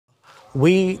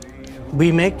We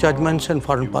make judgments in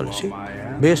foreign policy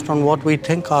based on what we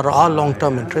think are our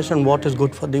long-term interests and what is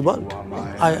good for the world.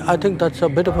 I think that's a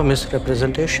bit of a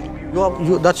misrepresentation.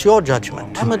 That's your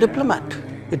judgment. I'm a diplomat.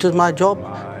 It is my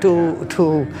job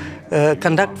to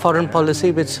conduct foreign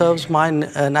policy which serves my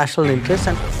national interests.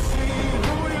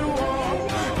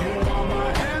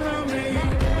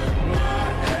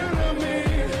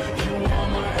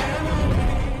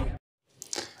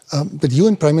 But you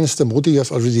and Prime Minister Modi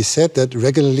have already said that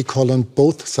regularly call on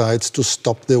both sides to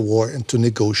stop the war and to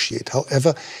negotiate.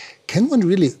 However, can one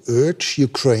really urge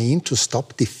Ukraine to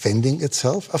stop defending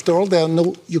itself? After all, there are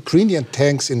no Ukrainian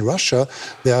tanks in Russia.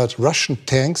 There are Russian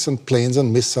tanks and planes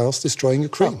and missiles destroying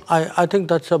Ukraine. I think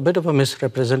that's a bit of a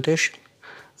misrepresentation.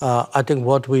 I think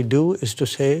what we do is to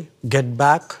say, get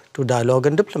back to dialogue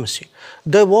and diplomacy.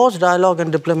 There was dialogue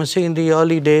and diplomacy in the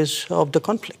early days of the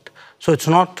conflict. So it's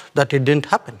not that it didn't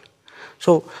happen.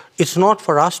 So it's not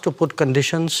for us to put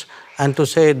conditions and to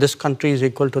say this country is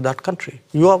equal to that country.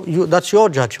 That's your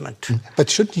judgment.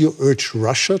 But shouldn't you urge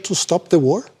Russia to stop the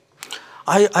war?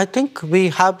 I think we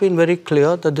have been very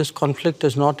clear that this conflict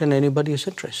is not in anybody's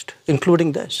interest,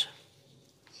 including theirs.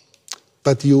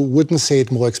 But you wouldn't say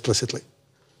it more explicitly?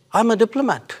 I'm a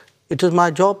diplomat. It is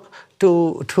my job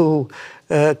to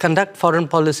conduct foreign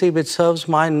policy which serves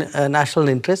my national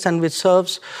interests and which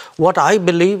serves what I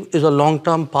believe is a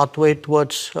long-term pathway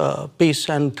towards peace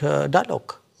and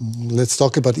dialogue. Let's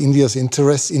talk about India's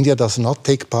interests. India does not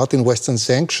take part in Western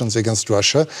sanctions against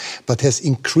Russia, but has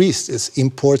increased its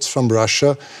imports from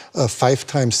Russia 5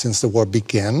 times since the war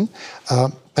began.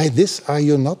 By this, are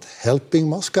you not helping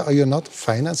Moscow? Are you not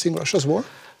financing Russia's war?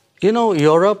 You know,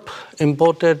 Europe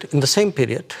imported in the same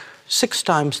period 6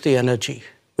 times the energy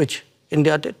which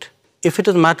India did. If it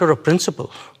is a matter of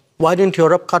principle, why didn't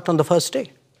Europe cut on the first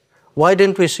day? Why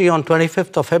didn't we see on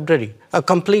 25th of February a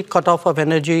complete cut-off of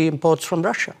energy imports from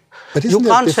Russia? But you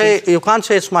can't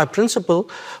say it's my principle,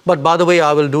 but by the way,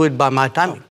 I will do it by my timing.